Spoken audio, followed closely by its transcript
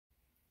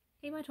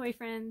Hey my toy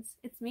friends,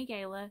 it's me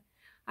Gayla.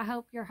 I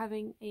hope you're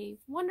having a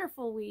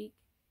wonderful week.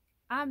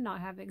 I'm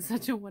not having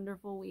such a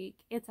wonderful week.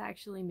 It's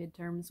actually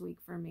midterms week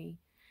for me.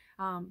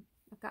 I've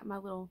got my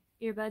little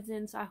earbuds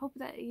in, so I hope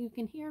that you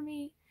can hear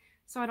me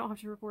so I don't have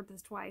to record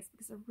this twice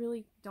because I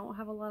really don't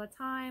have a lot of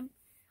time.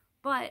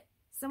 But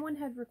someone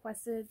had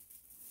requested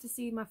to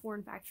see my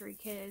foreign factory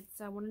kids,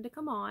 so I wanted to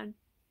come on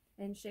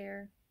and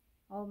share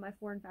all of my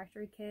foreign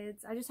factory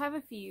kids. I just have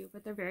a few,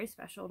 but they're very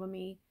special to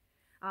me.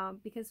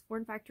 Because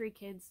foreign factory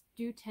kids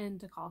do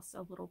tend to cost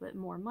a little bit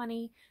more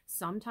money.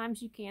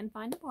 Sometimes you can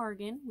find a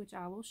bargain, which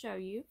I will show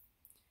you.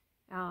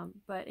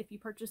 But if you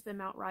purchase them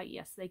outright,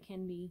 yes, they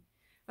can be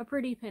a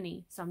pretty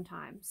penny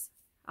sometimes.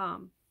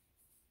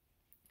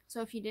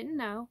 So if you didn't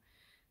know,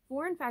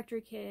 foreign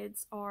factory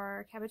kids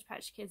are Cabbage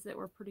Patch kids that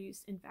were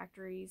produced in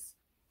factories.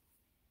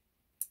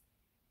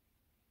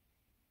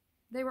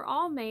 They were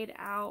all made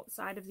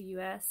outside of the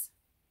US,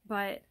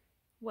 but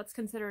what's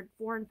considered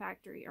foreign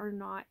factory are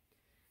not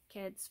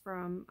kids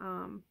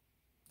from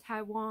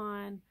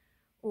Taiwan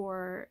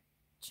or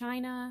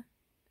China.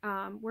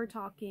 We're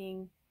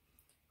talking,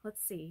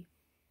 let's see.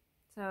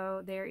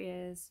 So there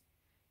is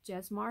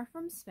Jesmar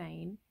from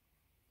Spain,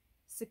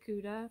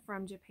 Tsukuda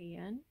from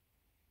Japan,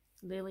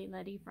 Lilli and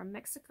Ledy from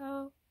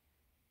Mexico,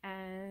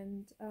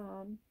 and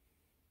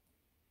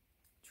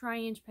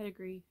Tri-inch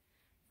pedigree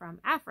from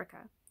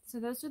Africa.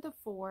 So those are the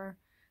four.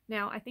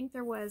 Now I think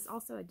there was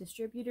also a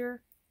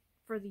distributor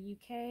for the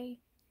UK,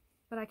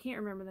 but I can't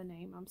remember the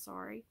name. I'm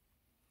sorry.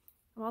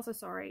 I'm also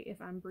sorry if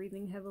I'm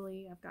breathing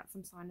heavily. I've got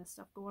some sinus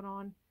stuff going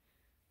on,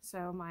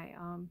 so my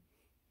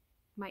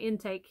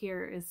intake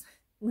here is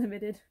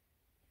limited.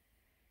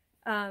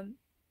 So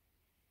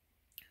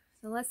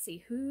let's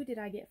see, who did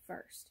I get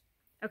first?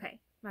 Okay,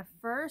 my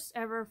first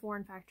ever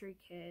foreign factory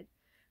kid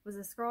was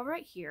this girl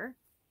right here.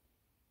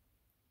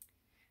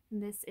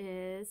 And this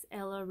is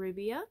Ella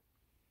Rubia,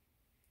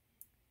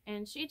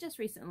 and she just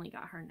recently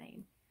got her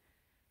name.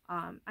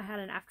 I had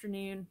an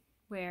afternoon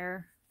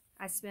where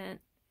I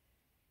spent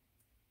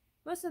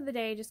most of the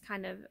day just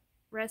kind of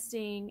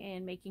resting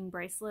and making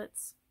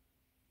bracelets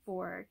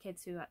for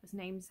kids whose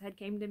names had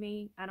came to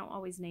me. I don't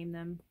always name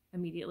them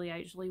immediately. I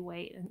usually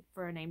wait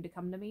for a name to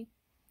come to me.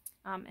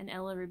 And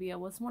Ella Rubia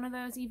was one of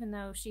those, even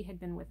though she had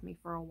been with me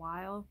for a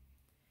while.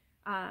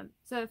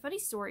 So a funny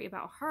story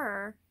about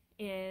her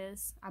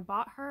is I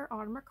bought her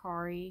on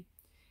Mercari,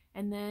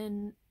 and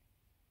then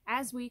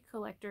as we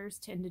collectors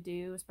tend to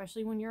do,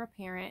 especially when you're a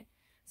parent,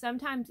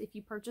 sometimes if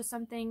you purchase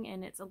something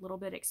and it's a little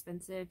bit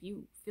expensive,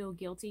 you feel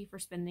guilty for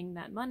spending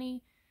that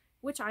money,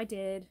 which I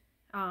did.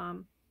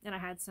 And I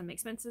had some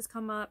expenses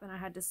come up and I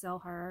had to sell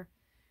her.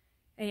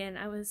 And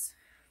I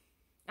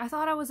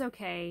thought I was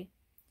okay.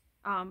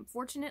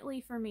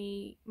 Fortunately for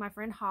me, my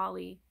friend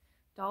Holly,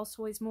 Dolls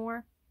Toys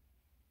More,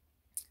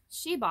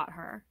 she bought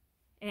her.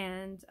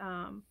 And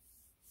I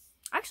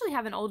actually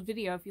have an old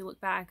video, if you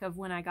look back, of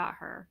when I got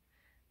her,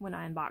 when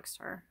I unboxed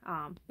her.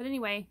 But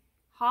anyway,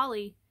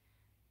 Holly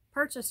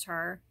purchased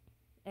her,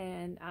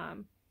 and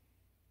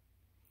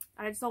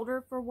I sold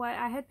her for what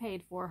I had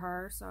paid for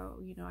her, so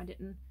you know I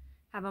didn't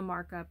have a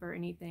markup or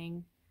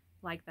anything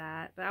like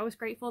that. But I was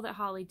grateful that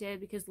Holly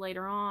did, because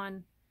later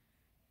on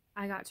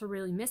I got to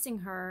really missing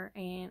her,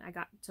 and I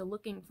got to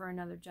looking for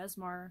another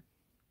Jesmar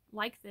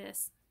like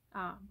this,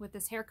 with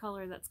this hair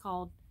color that's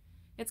called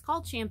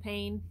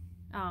champagne.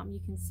 You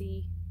can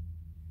see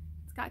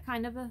it's got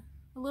kind of a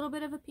little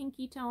bit of a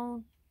pinky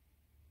tone.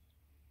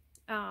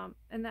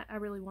 And that I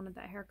really wanted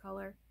that hair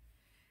color.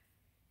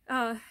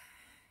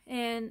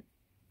 And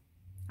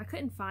I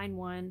couldn't find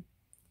one.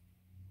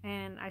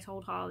 And I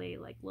told Holly,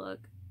 like,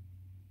 look,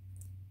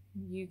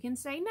 you can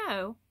say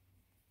no,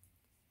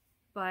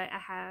 but I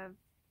have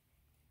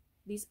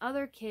these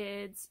other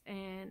kids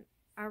and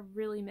I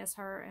really miss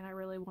her and I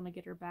really want to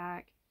get her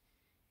back.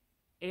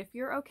 If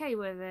you're okay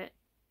with it,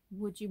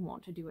 would you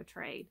want to do a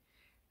trade?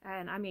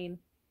 And I mean,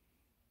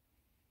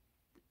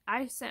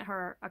 I sent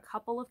her a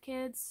couple of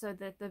kids so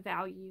that the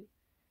value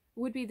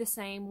would be the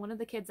same. One of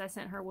the kids I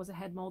sent her was a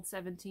head mold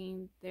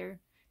 17.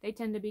 They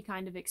tend to be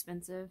kind of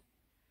expensive.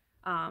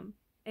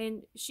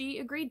 And she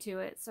agreed to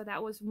it, so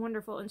that was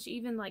wonderful. And she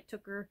even like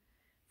took her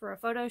for a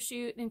photo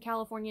shoot in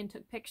California and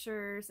took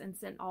pictures and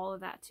sent all of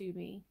that to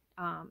me.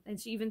 And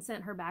she even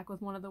sent her back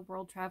with one of the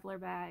World Traveler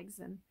bags.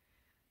 And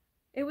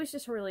it was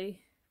just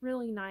really,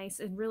 really nice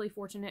and really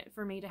fortunate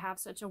for me to have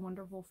such a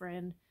wonderful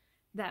friend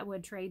that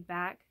would trade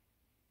back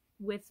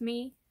with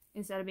me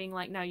instead of being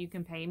like, no, you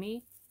can pay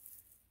me.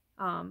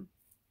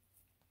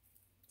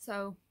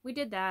 So we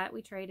did that.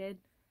 We traded.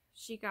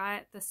 She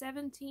got the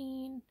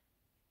 17,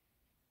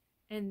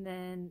 and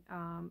then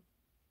I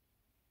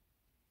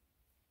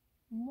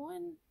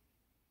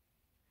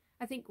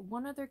think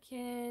one other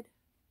kid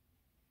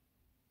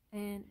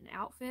and an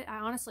outfit.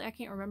 I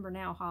can't remember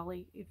now.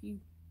 Holly, if you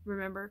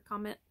remember,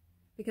 comment,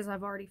 because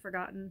I've already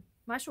forgotten.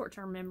 My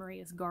short-term memory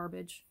is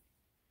garbage.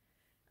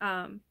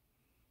 But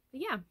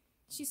yeah,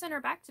 she sent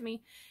her back to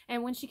me,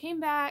 and when she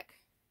came back,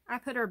 I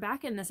put her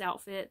back in this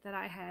outfit that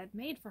I had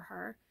made for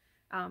her.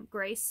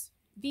 Grace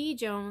V.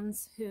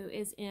 Jones, who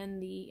is in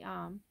the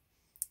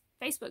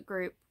Facebook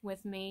group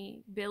with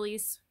me,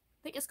 Billy's,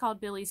 I think it's called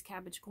Billy's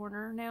Cabbage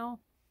Corner now.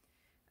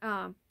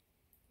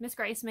 Miss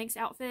Grace makes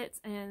outfits,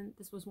 and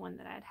this was one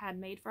that I had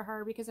made for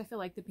her because I feel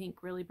like the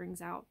pink really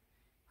brings out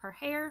her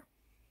hair.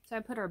 So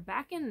I put her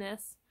back in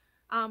this,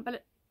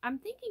 but I'm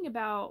thinking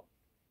about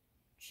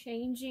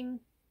changing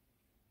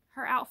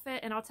her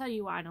outfit, and I'll tell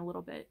you why in a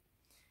little bit.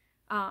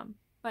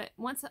 But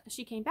once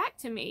she came back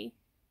to me,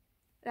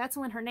 that's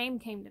when her name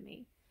came to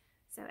me.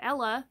 So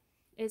Ella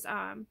is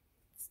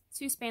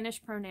 2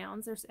 Spanish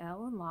pronouns. There's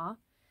El and La,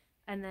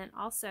 and then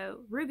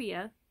also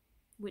Rubia,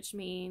 which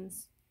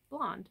means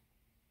blonde.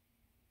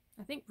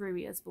 I think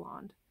Rubia is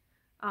blonde.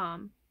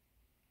 When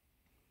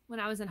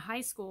I was in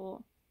high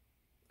school,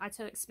 I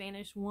took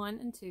Spanish 1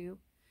 and 2,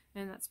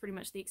 and that's pretty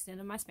much the extent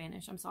of my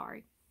Spanish. I'm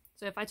sorry.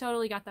 So if I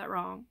totally got that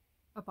wrong,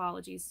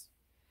 apologies.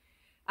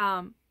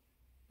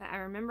 But I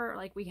remember,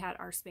 like, we had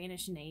our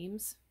Spanish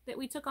names that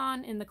we took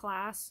on in the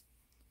class,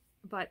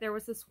 but there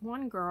was this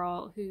one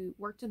girl who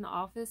worked in the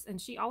office,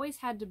 and she always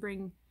had to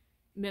bring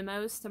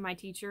memos to my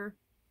teacher,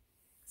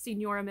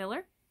 Senora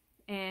Miller,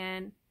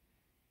 and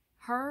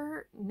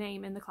her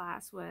name in the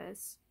class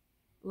was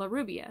La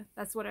Rubia.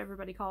 That's what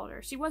everybody called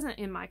her. She wasn't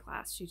in my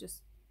class. She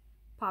just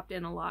popped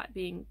in a lot,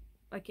 being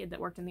a kid that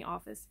worked in the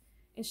office.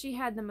 And she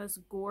had the most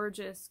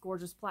gorgeous,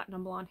 gorgeous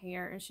platinum blonde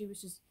hair, and she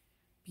was just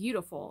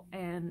beautiful.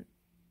 And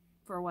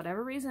for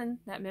whatever reason,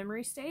 that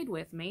memory stayed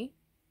with me.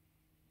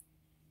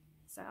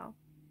 So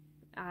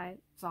I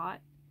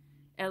thought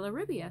Ella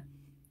Rubia.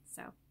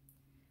 So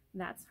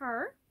that's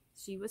her.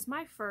 She was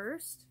my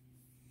first.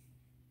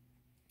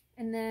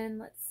 And then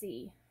let's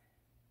see.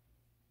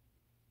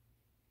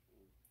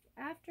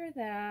 After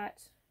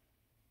that,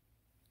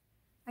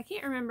 I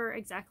can't remember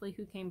exactly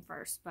who came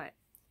first, but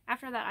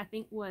after that I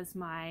think was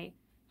my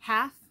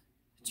half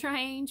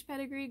Triange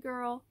pedigree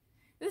girl,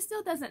 who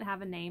still doesn't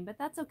have a name, but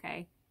that's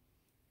okay.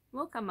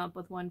 We'll come up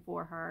with one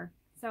for her.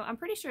 So I'm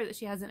pretty sure that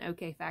she has an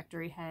OK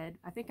Factory head.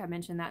 I think I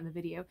mentioned that in the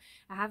video.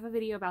 I have a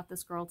video about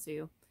this girl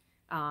too.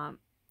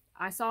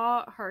 I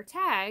saw her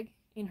tag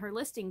in her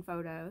listing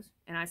photos,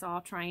 and I saw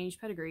Triange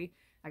pedigree.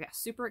 I got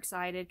super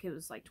excited because it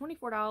was like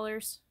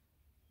 $24.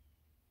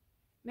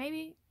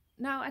 Maybe?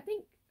 No, I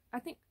think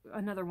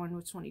another one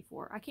was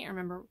 $24. I can't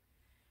remember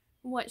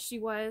what she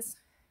was,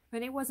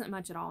 but it wasn't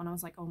much at all. And I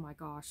was like, oh my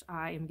gosh,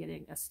 I am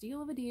getting a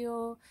steal of a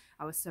deal.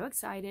 I was so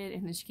excited.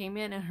 And then she came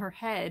in, and her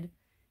head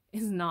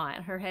is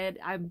not. Her head,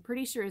 I'm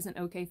pretty sure, is an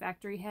OK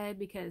Factory head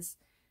because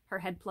her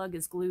head plug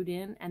is glued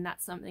in, and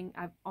that's something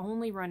I've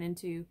only run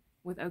into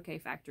with OK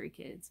Factory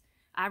kids.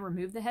 I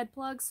remove the head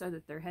plugs so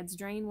that their heads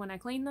drain when I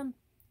clean them,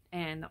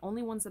 and the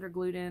only ones that are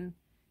glued in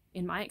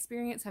my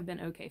experience, have been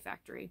OK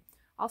Factory.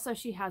 Also,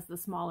 she has the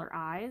smaller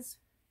eyes,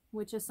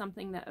 which is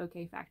something that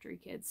OK Factory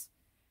kids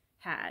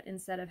had.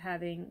 Instead of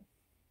having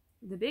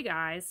the big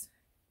eyes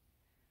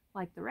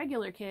like the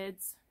regular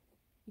kids,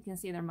 you can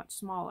see they're much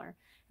smaller.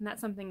 And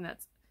that's something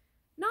that's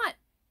not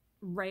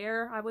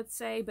rare, I would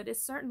say, but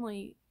it's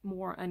certainly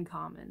more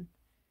uncommon.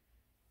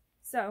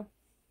 So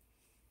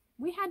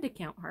we had to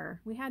count her.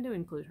 We had to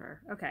include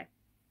her. Okay.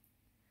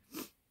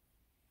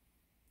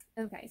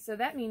 Okay, so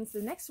that means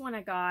the next one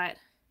I got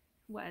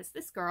was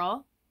this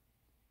girl.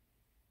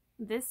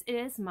 This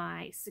is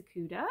my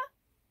Tsukuda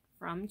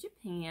from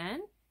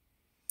Japan.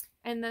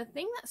 And the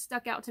thing that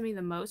stuck out to me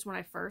the most when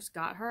I first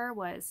got her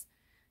was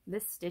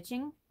this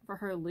stitching for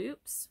her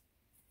loops.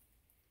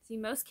 See,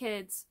 most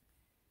kids,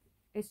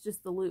 it's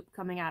just the loop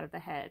coming out of the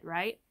head,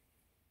 right?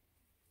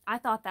 I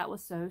thought that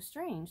was so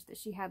strange that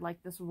she had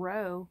like this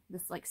row,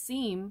 this like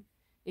seam,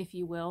 if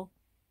you will,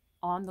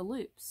 on the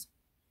loops.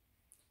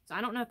 So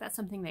I don't know if that's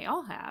something they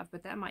all have,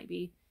 but that might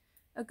be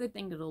a good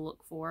thing to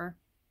look for.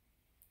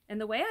 And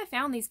the way I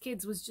found these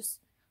kids was just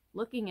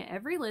looking at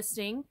every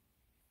listing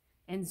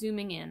and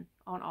zooming in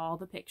on all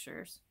the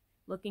pictures,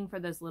 looking for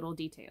those little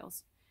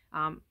details.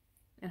 And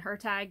her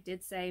tag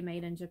did say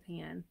made in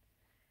Japan.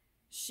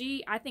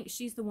 I think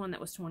she's the one that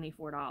was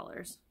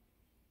 $24.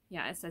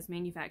 Yeah, it says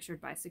manufactured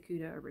by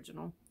Tsukuda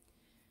Original.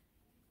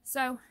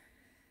 So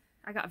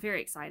I got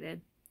very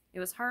excited. It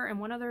was her and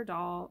one other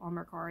doll on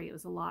Mercari. It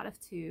was a lot of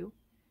 2.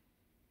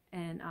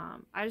 And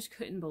I just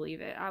couldn't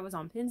believe it. I was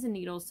on pins and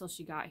needles till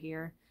she got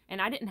here.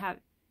 And I didn't have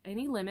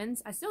any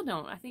lemons. I still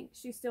don't. I think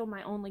she's still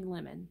my only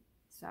lemon.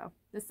 So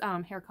this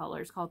hair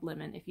color is called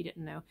Lemon, if you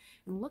didn't know.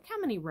 And look how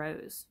many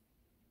rows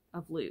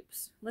of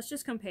loops. Let's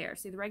just compare.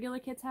 See, the regular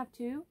kids have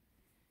 2.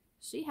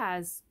 She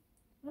has,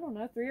 I don't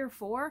know, 3 or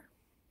 4.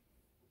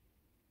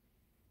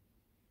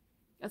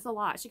 That's a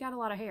lot. She got a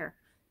lot of hair.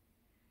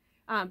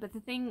 But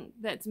the thing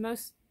that's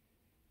most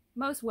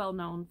well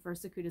known for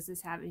Tsukudas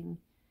is having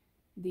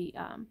the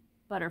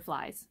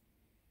butterflies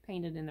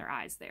painted in their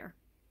eyes there.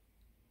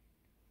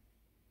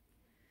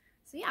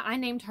 So yeah, I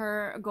named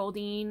her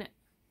Goldine.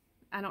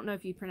 I don't know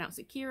if you pronounce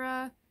it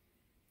Kiro,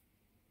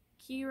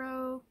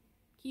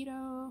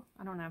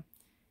 I don't know.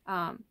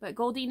 But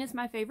Goldine is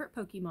my favorite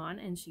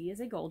Pokemon, and she is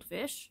a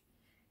goldfish.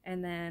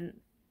 And then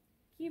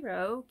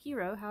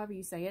Kiro, however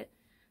you say it,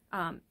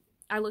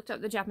 I looked up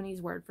the Japanese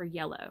word for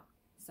yellow.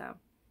 So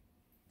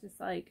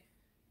just like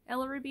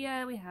Ella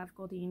Rubia, we have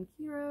Goldine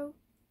Keto,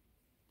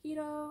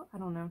 I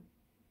don't know.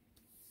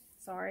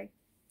 Sorry.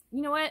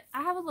 You know what?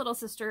 I have a little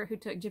sister who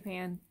took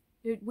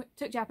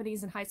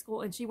Japanese in high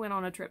school, and she went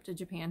on a trip to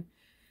Japan.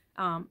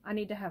 I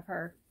need to have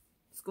her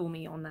school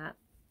me on that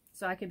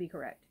so I can be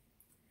correct.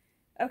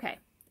 Okay,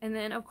 and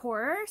then of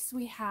course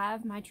we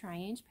have my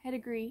Triange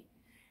pedigree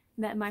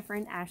that my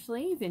friend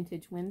Ashley,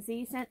 Vintage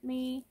Whimsy, sent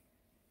me.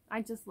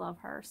 I just love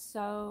her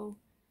so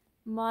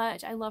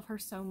much. I love her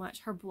so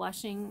much. Her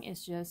blushing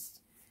is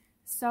just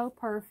so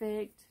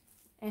perfect,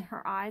 and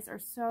her eyes are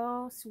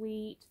so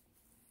sweet,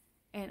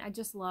 and I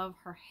just love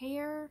her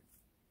hair.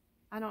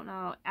 I don't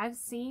know. I've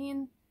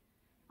seen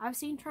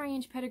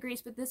Triange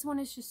pedigrees, but this one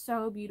is just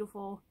so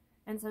beautiful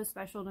and so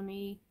special to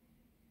me.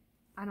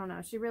 I don't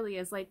know. She really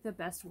is like the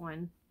best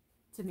one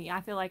to me.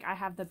 I feel like I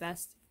have the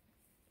best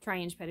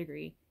Triange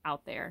pedigree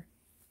out there.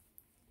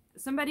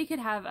 Somebody could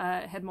have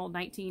a head mold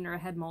 19 or a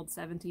head mold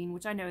 17,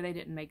 which I know they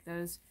didn't make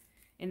those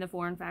in the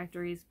foreign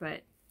factories,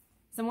 but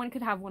someone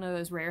could have one of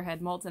those rare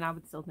head molds and I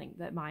would still think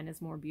that mine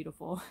is more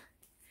beautiful.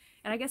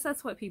 And I guess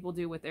that's what people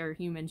do with their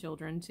human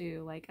children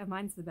too. Like,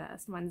 mine's the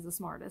best, mine's the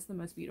smartest, the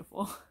most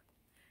beautiful.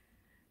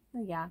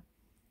 So yeah.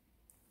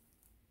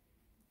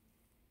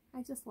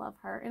 I just love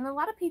her. And a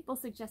lot of people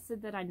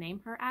suggested that I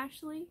name her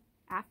Ashley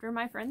after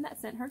my friend that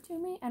sent her to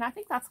me. And I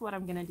think that's what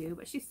I'm going to do.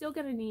 But she's still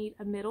going to need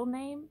a middle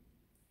name.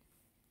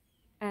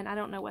 And I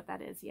don't know what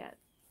that is yet.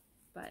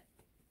 But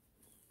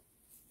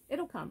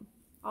it'll come.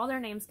 All their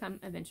names come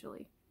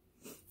eventually.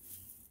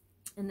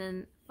 And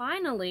then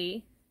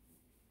finally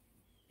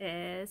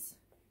is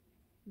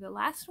the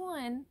last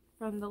one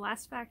from the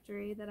last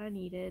factory that I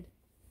needed.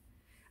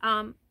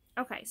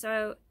 Okay,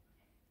 so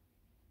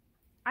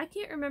I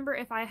can't remember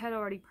if I had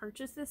already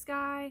purchased this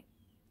guy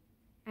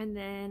and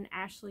then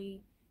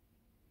Ashley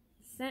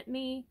sent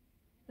me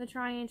the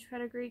Triange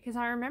pedigree, because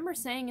I remember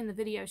saying in the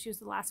video she was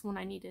the last one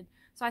I needed.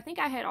 So I think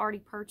I had already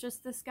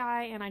purchased this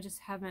guy and I just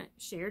haven't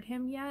shared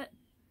him yet.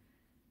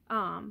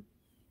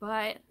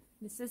 But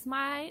this is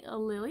my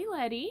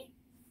Ledy.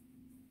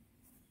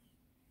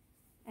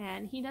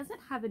 And he doesn't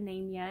have a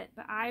name yet,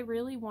 but I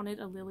really wanted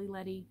a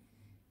Ledy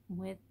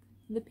with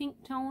the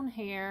pink tone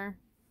hair.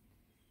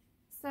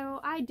 So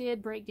I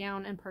did break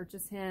down and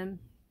purchase him.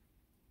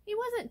 He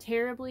wasn't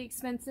terribly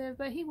expensive,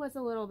 but he was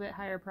a little bit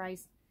higher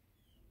priced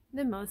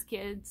than most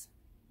kids.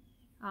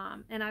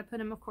 And I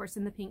put him, of course,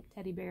 in the pink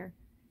teddy bear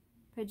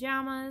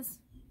pajamas,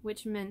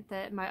 which meant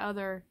that my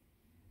other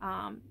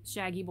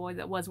shaggy boy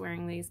that was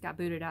wearing these got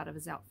booted out of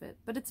his outfit.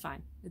 But it's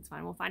fine. It's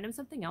fine. We'll find him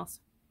something else.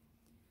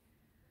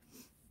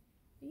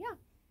 But yeah.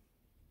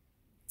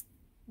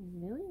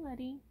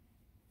 Ledy.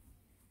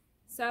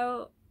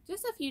 So,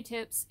 just a few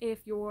tips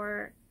if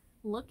you're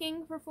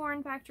looking for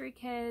foreign factory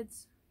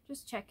kids.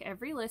 Just check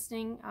every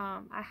listing.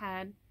 I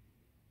had,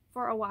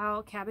 for a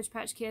while, Cabbage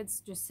Patch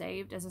Kids just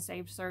saved as a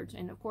saved search.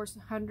 And of course,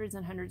 hundreds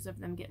and hundreds of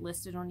them get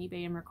listed on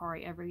eBay and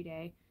Mercari every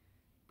day.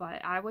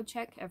 But I would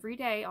check every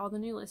day all the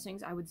new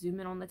listings. I would zoom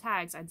in on the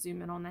tags. I'd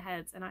zoom in on the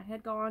heads. And I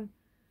had gone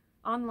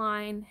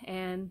online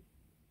and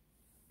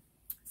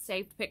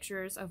saved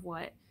pictures of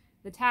what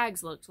the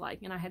tags looked like.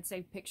 And I had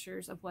saved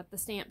pictures of what the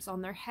stamps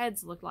on their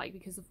heads looked like,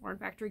 because the foreign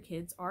factory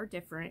kids are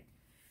different.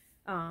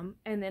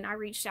 And then I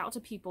reached out to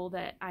people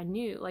that I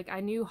knew. Like, I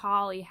knew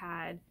Holly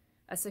had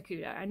a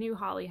Tsukuda. I knew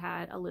Holly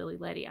had a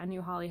Ledy. I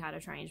knew Holly had a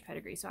Triange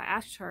pedigree. So I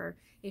asked her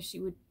if she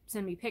would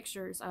send me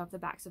pictures of the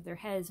backs of their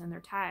heads and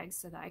their tags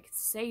so that I could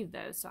save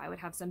those, so I would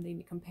have something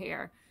to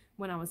compare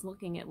when I was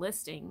looking at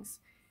listings.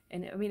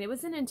 And I mean, it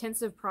was an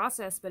intensive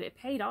process, but it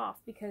paid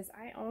off because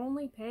I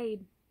only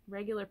paid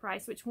regular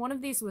price, which one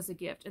of these was a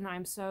gift, and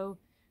I'm so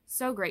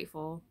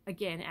grateful.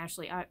 Again,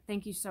 Ashley, I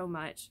thank you so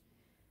much.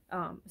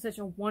 Such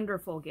a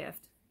wonderful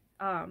gift.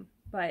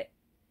 But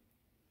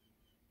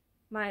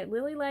my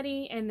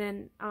Ledy and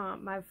then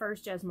my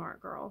first Jesmar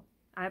girl,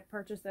 I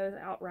purchased those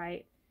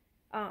outright.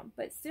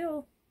 But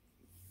still,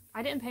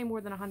 I didn't pay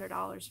more than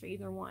 $100 for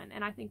either one,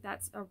 and I think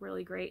that's a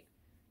really great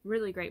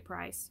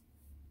price.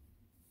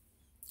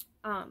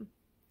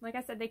 Like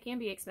I said, they can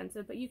be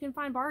expensive, but you can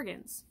find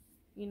bargains,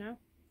 you know.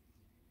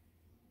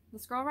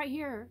 This girl right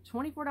here,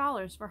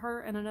 $24 for her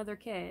and another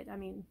kid. I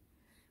mean,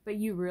 but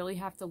you really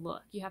have to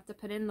look. You have to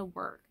put in the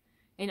work.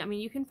 And I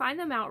mean, you can find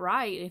them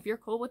outright. If you're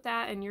cool with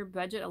that and your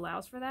budget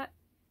allows for that,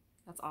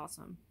 that's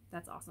awesome.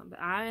 That's awesome.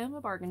 But I am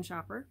a bargain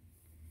shopper.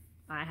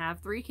 I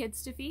have 3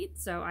 kids to feed,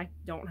 so I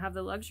don't have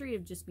the luxury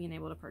of just being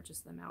able to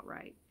purchase them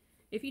outright.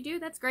 If you do,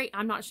 that's great.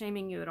 I'm not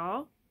shaming you at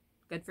all.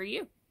 Good for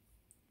you.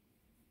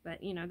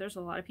 But, you know, there's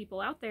a lot of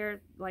people out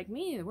there like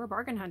me. We're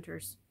bargain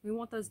hunters. We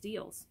want those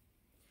deals.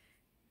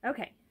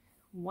 Okay.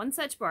 One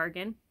such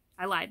bargain.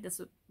 I lied.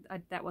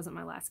 That wasn't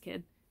my last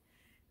kid.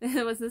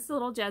 It was this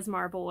little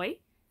Jesmar boy.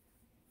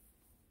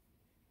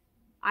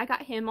 I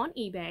got him on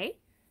eBay.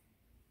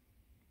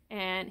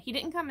 And he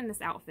didn't come in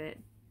this outfit.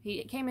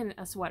 He came in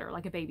a sweater,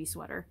 like a baby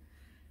sweater.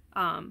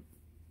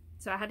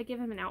 So I had to give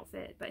him an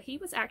outfit. But he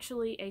was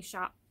actually a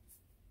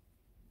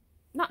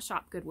not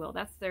Shop Goodwill.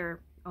 That's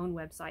their own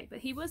website. But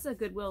he was a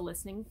Goodwill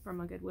listing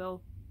from a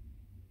Goodwill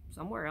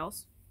somewhere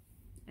else.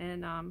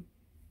 And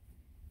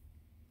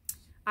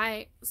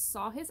I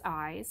saw his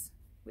eyes,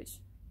 which,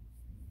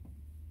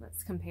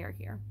 let's compare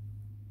here.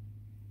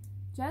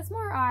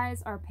 Jesmar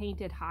eyes are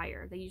painted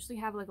higher. They usually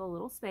have like a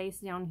little space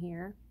down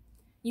here.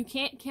 You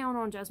can't count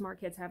on Jesmar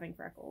kids having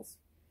freckles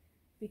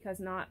because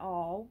not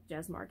all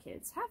Jesmar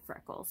kids have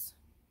freckles.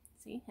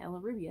 See, Ella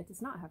Rubia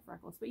does not have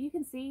freckles, but you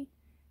can see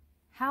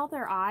how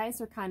their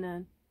eyes are kind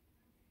of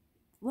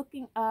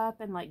looking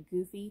up and like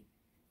goofy.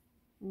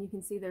 And you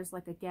can see there's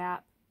like a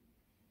gap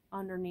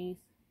underneath.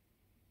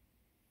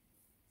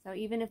 So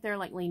even if they're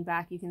like leaned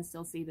back, you can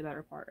still see the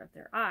better part of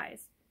their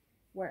eyes.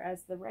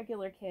 Whereas the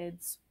regular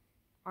kids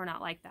are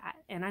not like that.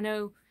 And I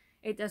know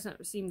it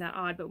doesn't seem that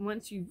odd, but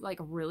once you like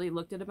really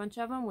looked at a bunch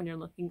of them, when you're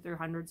looking through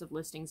hundreds of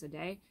listings a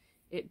day,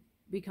 it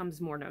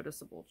becomes more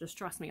noticeable. Just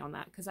trust me on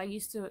that. Because I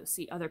used to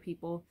see other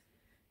people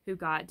who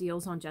got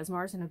deals on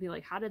Jesmars and I'd be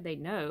like, how did they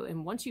know?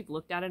 And once you've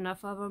looked at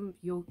enough of them,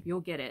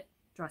 you'll get it.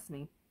 Trust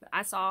me. But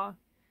I saw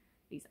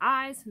these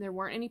eyes. There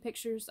weren't any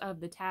pictures of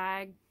the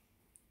tag.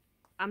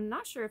 I'm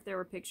not sure if there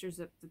were pictures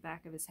of the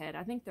back of his head.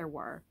 I think there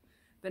were,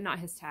 but not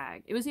his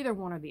tag. It was either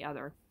one or the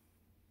other.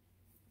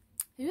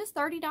 It was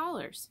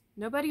 $30.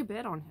 Nobody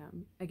bid on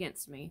him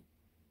against me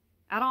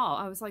at all.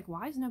 I was like,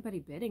 why is nobody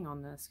bidding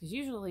on this? Because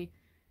usually,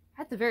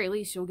 at the very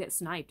least, you'll get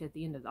sniped at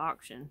the end of the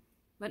auction.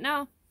 But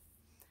no,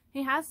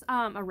 he has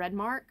a red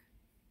mark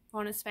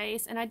on his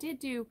face. And I did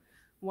do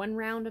one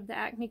round of the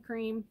acne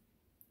cream.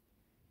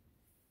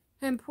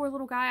 And poor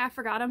little guy, I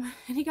forgot him.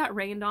 And he got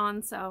rained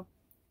on. So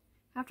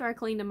after I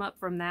cleaned him up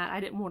from that, I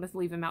didn't want to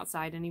leave him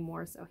outside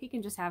anymore. So he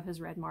can just have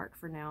his red mark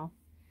for now.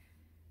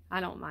 I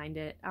don't mind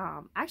it.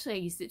 Actually, I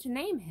used it to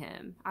name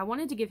him. I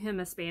wanted to give him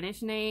a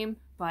Spanish name,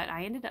 but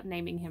I ended up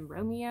naming him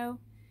Romeo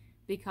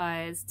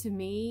because to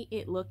me,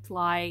 it looked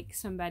like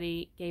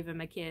somebody gave him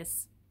a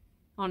kiss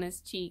on his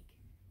cheek.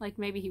 Like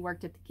maybe he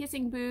worked at the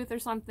kissing booth or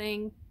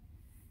something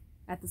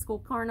at the school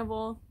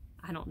carnival.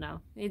 I don't know.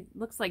 It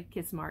looks like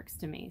kiss marks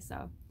to me,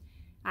 so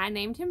I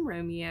named him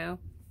Romeo.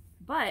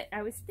 But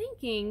I was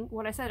thinking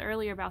what I said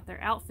earlier about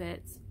their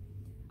outfits.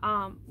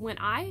 When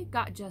I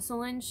got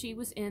Jesselyn, she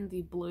was in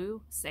the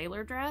blue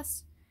sailor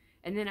dress.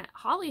 And then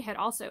Holly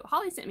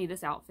sent me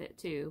this outfit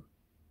too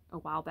a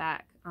while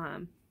back.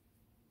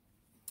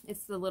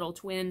 It's the little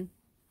twin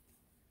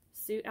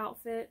suit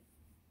outfit.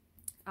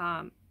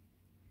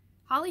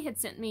 Holly had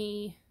sent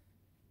me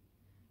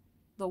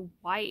the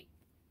white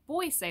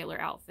boy sailor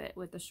outfit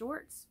with the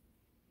shorts.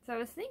 So I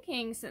was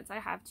thinking, since I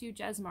have two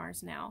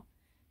Jesmars now,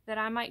 that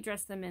I might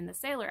dress them in the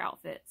sailor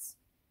outfits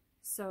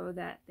so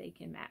that they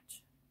can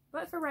match.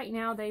 But for right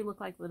now, they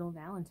look like little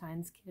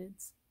Valentine's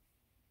kids.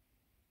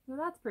 So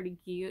that's pretty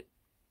cute.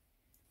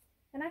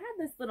 And I had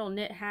this little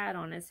knit hat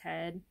on his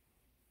head.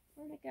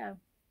 Where'd it go?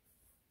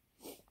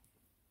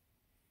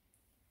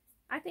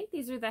 I think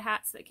these are the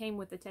hats that came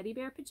with the teddy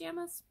bear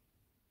pajamas.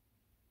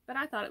 But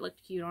I thought it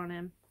looked cute on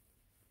him.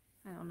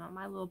 I don't know,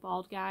 my little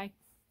bald guy.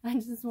 I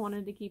just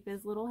wanted to keep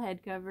his little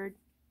head covered.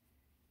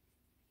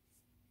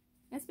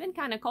 It's been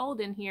kind of cold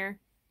in here.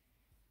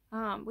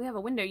 We have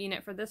a window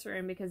unit for this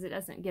room because it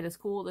doesn't get as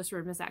cool. This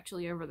room is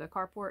actually over the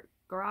carport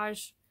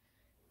garage.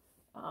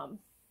 I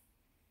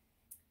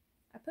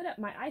put up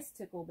my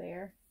icicle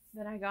bear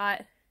that I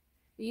got.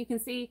 You can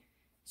see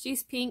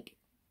she's pink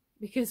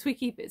because we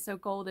keep it so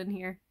cold in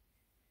here.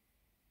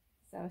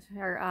 So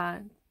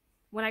her,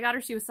 when I got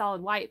her, she was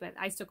solid white, but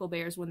icicle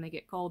bears, when they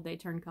get cold, they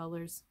turn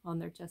colors on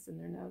their chest and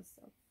their nose.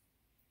 So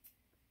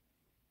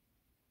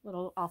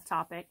little off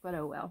topic, but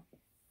oh well.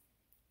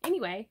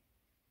 Anyway,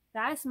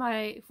 that's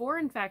my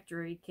foreign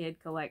factory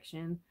kid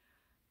collection.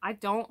 I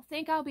don't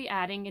think I'll be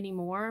adding any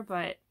more,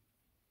 but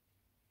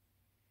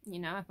you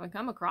know, if I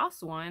come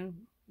across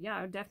one, yeah,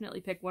 I would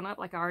definitely pick one up.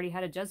 Like I already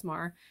had a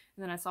Jesmar, and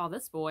then I saw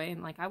this boy,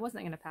 and like I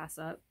wasn't going to pass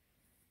up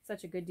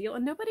such a good deal.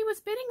 And nobody was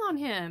bidding on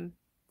him.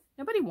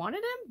 Nobody wanted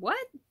him?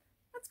 What?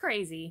 That's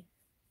crazy.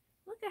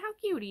 Look at how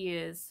cute he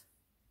is.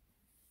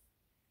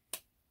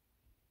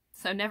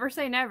 So never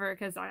say never,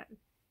 because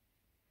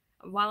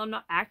while I'm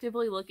not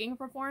actively looking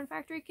for foreign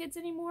factory kids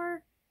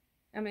anymore,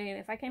 I mean,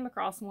 if I came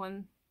across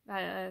one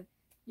at a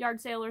yard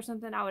sale or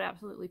something, I would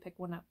absolutely pick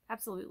one up.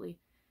 Absolutely.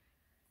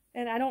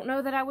 And I don't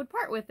know that I would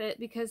part with it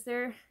because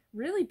they're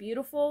really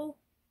beautiful.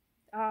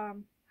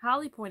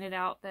 Holly pointed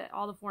out that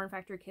all the foreign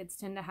factory kids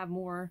tend to have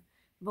more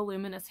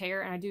voluminous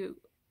hair, and I do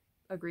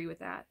agree with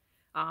that.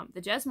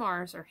 The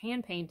Jesmars are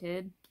hand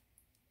painted,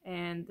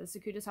 and the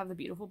Tsukudas have the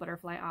beautiful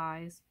butterfly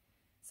eyes.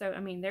 So,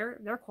 I mean,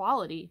 they're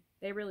quality.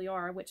 They really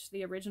are, which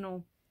the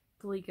original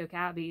Calico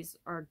Cabbies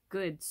are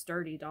good,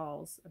 sturdy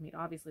dolls. I mean,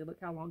 obviously, look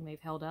how long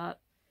they've held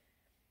up.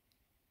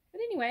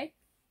 But anyway,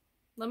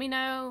 let me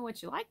know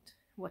what you liked,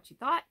 what you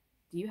thought.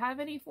 Do you have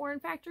any foreign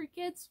factory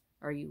kids?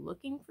 Are you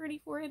looking for any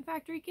foreign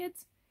factory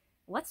kids?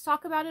 Let's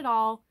talk about it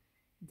all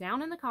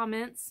down in the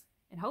comments,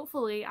 and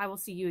hopefully I will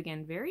see you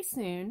again very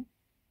soon.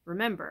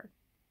 Remember,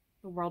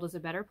 the world is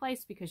a better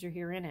place because you're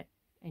here in it,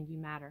 and you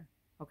matter,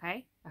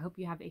 okay? I hope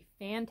you have a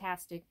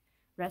fantastic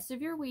rest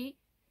of your week,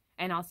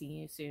 and I'll see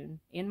you soon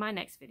in my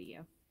next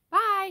video.